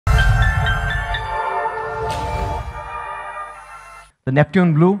the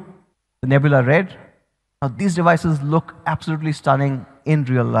Neptune Blue, the Nebula Red. Now, these devices look absolutely stunning in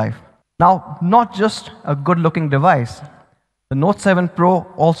real life. Now, not just a good-looking device, the Note 7 Pro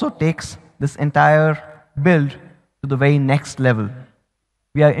also takes this entire build to the very next level.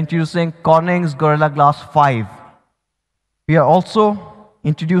 We are introducing Corning's Gorilla Glass 5. We are also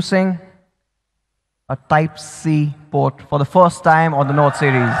introducing a Type-C port for the first time on the Note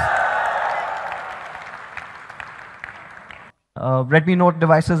series. Redmi Note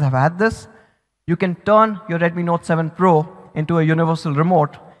devices have had this. You can turn your Redmi Note 7 Pro into a universal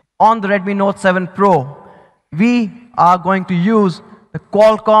remote. On the Redmi Note 7 Pro, we are going to use the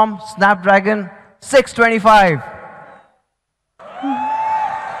Qualcomm Snapdragon 625.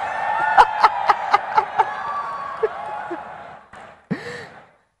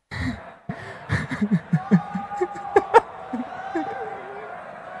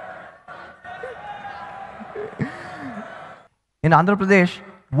 In Andhra Pradesh,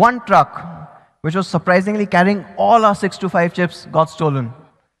 one truck, which was surprisingly carrying all our 625 chips, got stolen.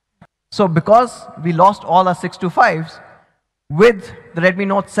 So because we lost all our 625s, with the Redmi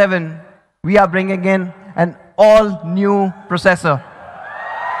Note 7, we are bringing in an all-new processor.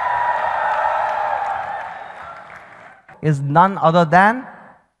 Is none other than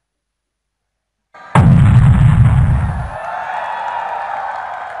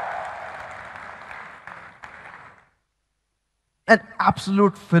an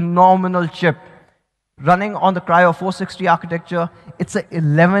absolute phenomenal chip running on the Cryo 460 architecture. It's an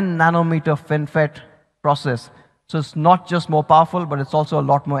 11 nanometer FinFET process. So it's not just more powerful, but it's also a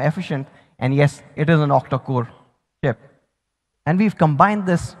lot more efficient. And yes, it is an octa-core chip. And we've combined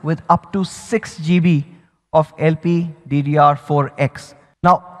this with up to 6 GB of LPDDR4X.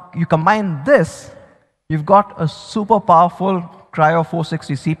 Now, you combine this, you've got a super powerful Cryo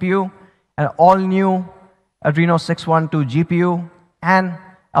 460 CPU, an all-new Adreno 612 GPU, and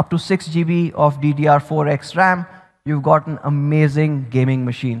up to 6 GB of DDR4X RAM. You've got an amazing gaming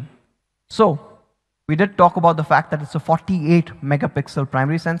machine. So, we did talk about the fact that it's a 48 megapixel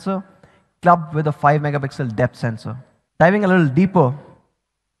primary sensor clubbed with a 5 megapixel depth sensor. Diving a little deeper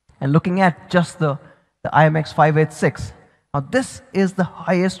and looking at just the IMX586. Now, this is the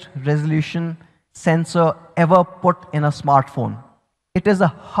highest resolution sensor ever put in a smartphone. It is a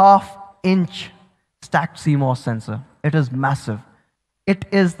half-inch stacked CMOS sensor. It is massive. It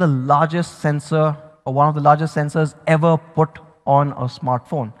is the largest sensor, or one of the largest sensors ever put on a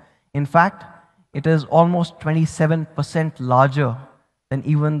smartphone. In fact, it is almost 27% larger than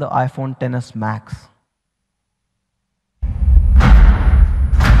even the iPhone XS Max.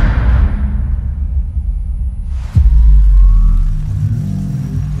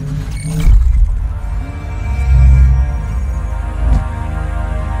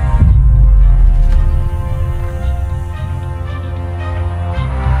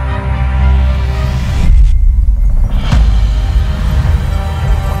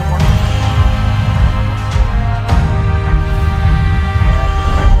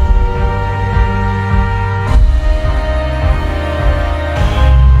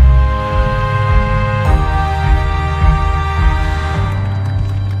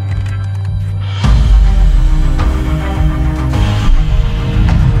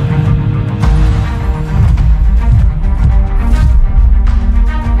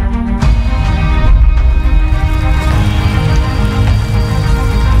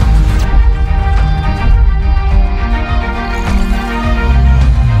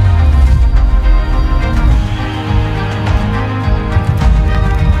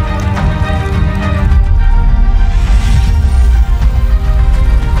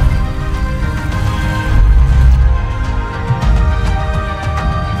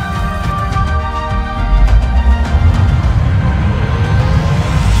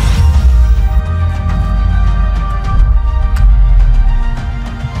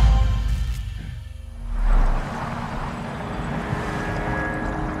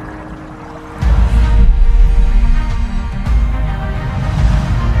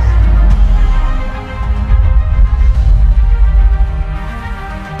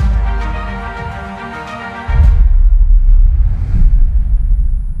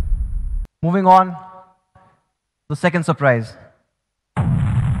 Moving on, the second surprise, the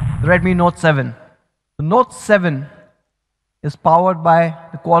Redmi Note 7. The Note 7 is powered by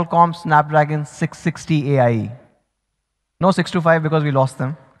the Qualcomm Snapdragon 660 AIE. No 625 because we lost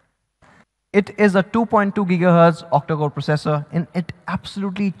them. It is a 2.2 gigahertz octa-core processor, and it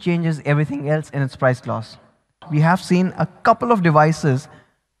absolutely changes everything else in its price class. We have seen a couple of devices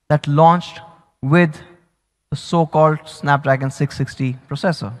that launched with the so-called Snapdragon 660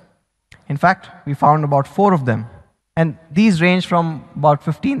 processor. In fact, we found about 4 of them. And these range from about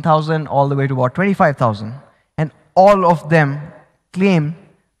 15,000 all the way to about 25,000. And all of them claim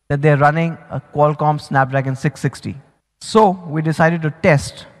that they're running a Qualcomm Snapdragon 660. So we decided to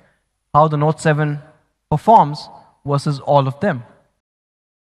test how the Note 7 performs versus all of them.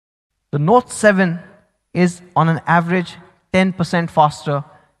 The Note 7 is on an average 10% faster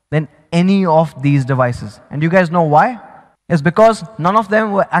than any of these devices. And you guys know why? It's because none of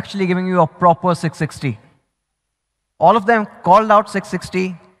them were actually giving you a proper 660. All of them called out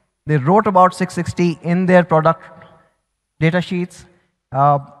 660. They wrote about 660 in their product data sheets.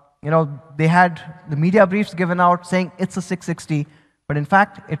 They had the media briefs given out saying it's a 660, but in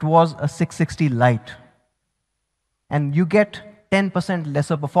fact, it was a 660 Lite. And you get 10%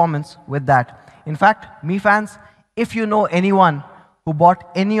 lesser performance with that. In fact, Mi fans, if you know anyone who bought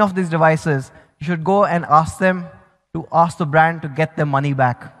any of these devices, you should go and ask them to ask the brand to get their money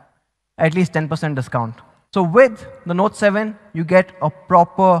back, at least 10% discount. So with the Note 7, you get a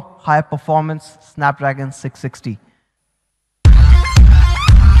proper high-performance Snapdragon 660.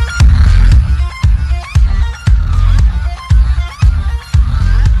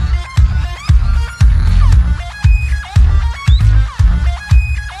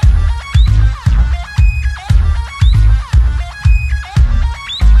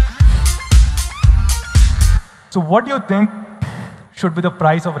 So what do you think should be the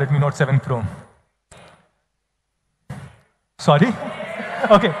price of Redmi Note 7 Pro? Sorry?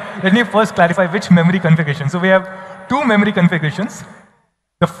 Okay, let me first clarify which memory configuration. So we have two memory configurations.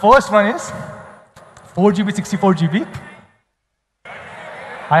 The first one is 4GB, 64GB.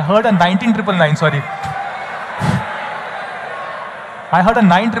 I heard a 19999, sorry. I heard a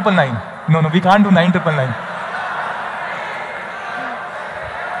 9999. No, we can't do 9999.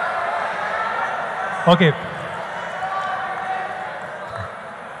 Okay.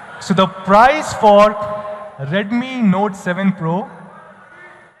 So the price for Redmi Note 7 Pro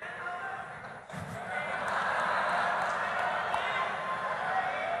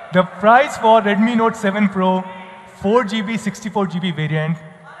the price for Redmi Note 7 Pro 4GB, 64GB variant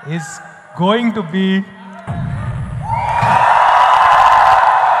is going to be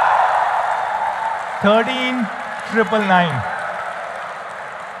 13,999.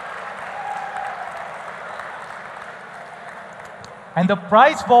 And the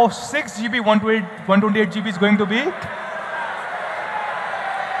price for 6GB, 128GB is going to be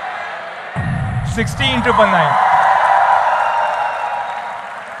 16,999.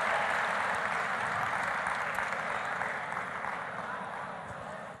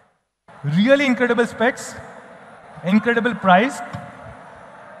 Really incredible specs, incredible price,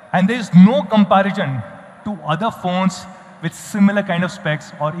 and there is no comparison to other phones with similar kind of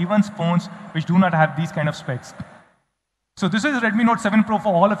specs or even phones which do not have these kind of specs. So this is Redmi Note 7 Pro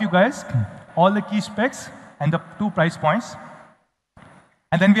for all of you guys, all the key specs and the two price points.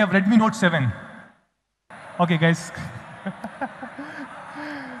 And then we have Redmi Note 7. Okay, guys.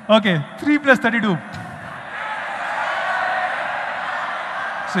 Okay, 3 plus 32.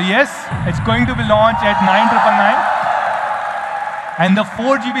 So yes, it's going to be launched at 9,999. And the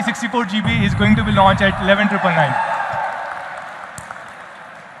 4GB, 64GB is going to be launched at 11,999.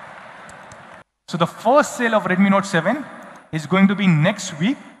 So the first sale of Redmi Note 7 is going to be next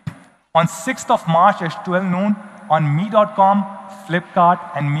week on 6th of March at 12 noon on Mi.com, Flipkart,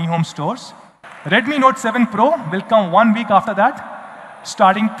 and Mi Home stores. Redmi Note 7 Pro will come 1 week after that,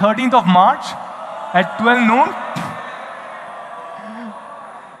 starting 13th of March at 12 noon.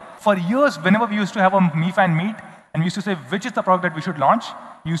 For years, whenever we used to have a Mi Fan meet, and we used to say, which is the product that we should launch,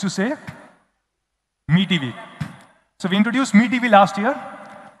 we used to say, Mi TV. So we introduced Mi TV last year,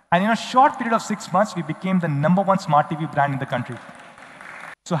 and in a short period of 6 months, we became the #1 smart TV brand in the country.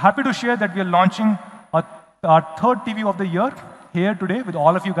 So happy to share that we are launching our third TV of the year here today with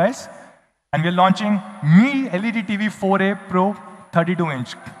all of you guys. And we are launching Mi LED TV 4A Pro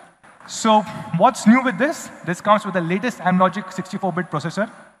 32-inch. So what's new with this? This comes with the latest Amlogic 64-bit processor.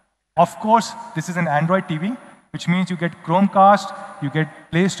 Of course, this is an Android TV, which means you get Chromecast, you get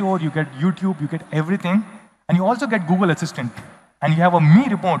Play Store, you get YouTube, you get everything. And you also get Google Assistant. And you have a Mi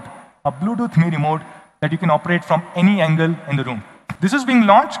remote, a Bluetooth Mi remote that you can operate from any angle in the room. This is being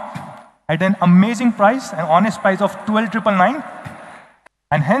launched at an amazing price, an honest price of 12,999.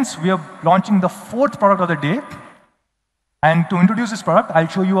 And hence, we are launching the fourth product of the day. And to introduce this product, I'll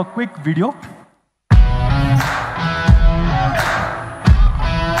show you a quick video.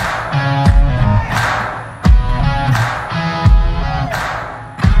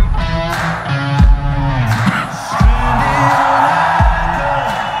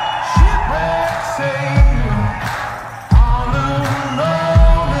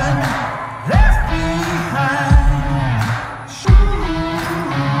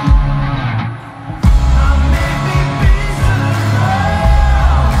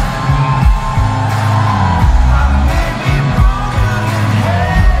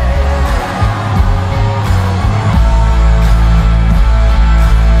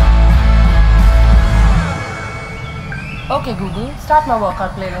 start my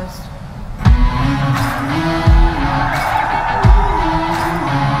workout playlist.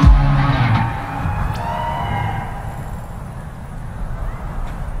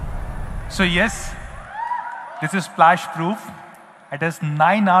 So yes, this is splash proof. It has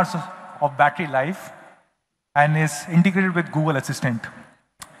 9 hours of battery life and is integrated with Google Assistant.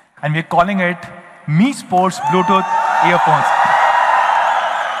 And we're calling it Mi Sports Bluetooth earphones.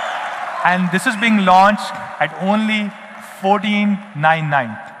 And this is being launched at only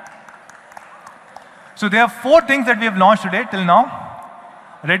 $14.99. So there are 4 things that we have launched today till now.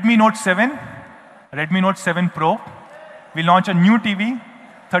 Redmi Note 7, Redmi Note 7 Pro. We launch a new TV,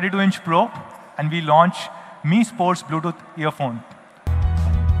 32-inch Pro, and we launch Mi Sports Bluetooth earphone.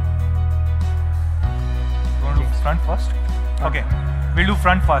 You want to do front first? Okay, we'll do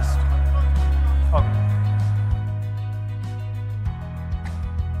front first. Okay.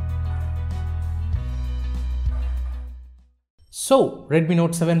 So, Redmi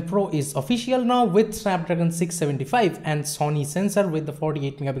Note 7 Pro is official now with Snapdragon 675 and Sony sensor with the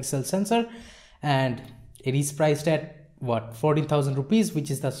 48 megapixel sensor, and it is priced at what, 14,000 rupees,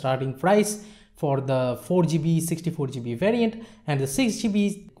 which is the starting price for the 4GB 64GB variant, and the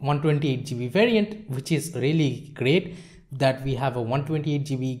 6GB 128GB variant, which is really great that we have a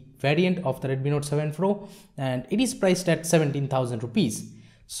 128GB variant of the Redmi Note 7 Pro, and it is priced at 17,000 rupees.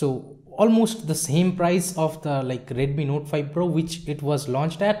 So almost the same price of the Redmi Note 5 Pro, which it was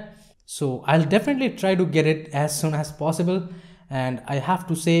launched at. So I'll definitely try to get it as soon as possible. And I have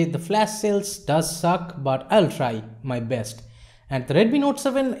to say the flash sales does suck, but I'll try my best. And the Redmi Note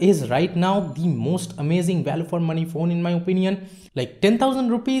 7 is right now the most amazing value for money phone in my opinion. Like 10,000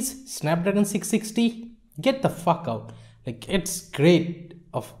 rupees, Snapdragon 660, get the fuck out. Like, it's great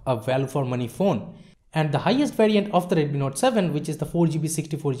of a value for money phone. And the highest variant of the Redmi Note 7, which is the 4GB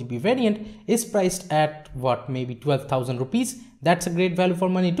 64GB variant, is priced at what, maybe 12,000 rupees. That's a great value for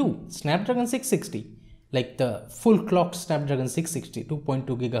money too. Snapdragon 660, like the full clocked Snapdragon 660, 2.2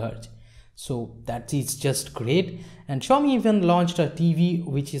 gigahertz. So that is just great. And Xiaomi even launched a TV,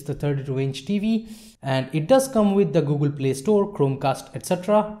 which is the 32-inch TV, and it does come with the Google Play Store, Chromecast,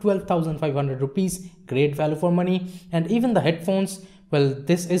 etc. 12,500 rupees, great value for money. And even the headphones, well,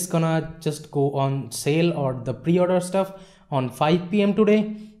 this is gonna just go on sale or the pre-order stuff on 5 PM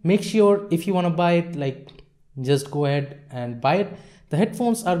today. Make sure if you wanna buy it, just go ahead and buy it. The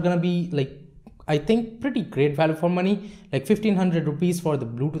headphones are gonna be I think pretty great value for money, 1,500 rupees for the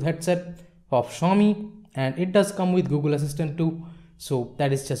Bluetooth headset of Xiaomi, and it does come with Google Assistant too. So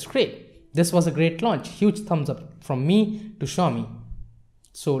that is just great. This was a great launch. Huge thumbs up from me to Xiaomi.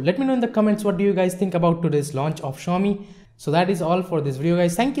 So let me know in the comments, what do you guys think about today's launch of Xiaomi? So that is all for this video,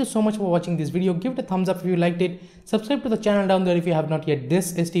 guys. Thank you so much for watching this video. Give it a thumbs up if you liked it. Subscribe to the channel down there if you have not yet.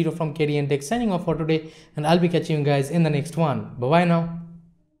 This is Tito from KDN Tech signing off for today, and I'll be catching you guys in the next one. Bye bye now.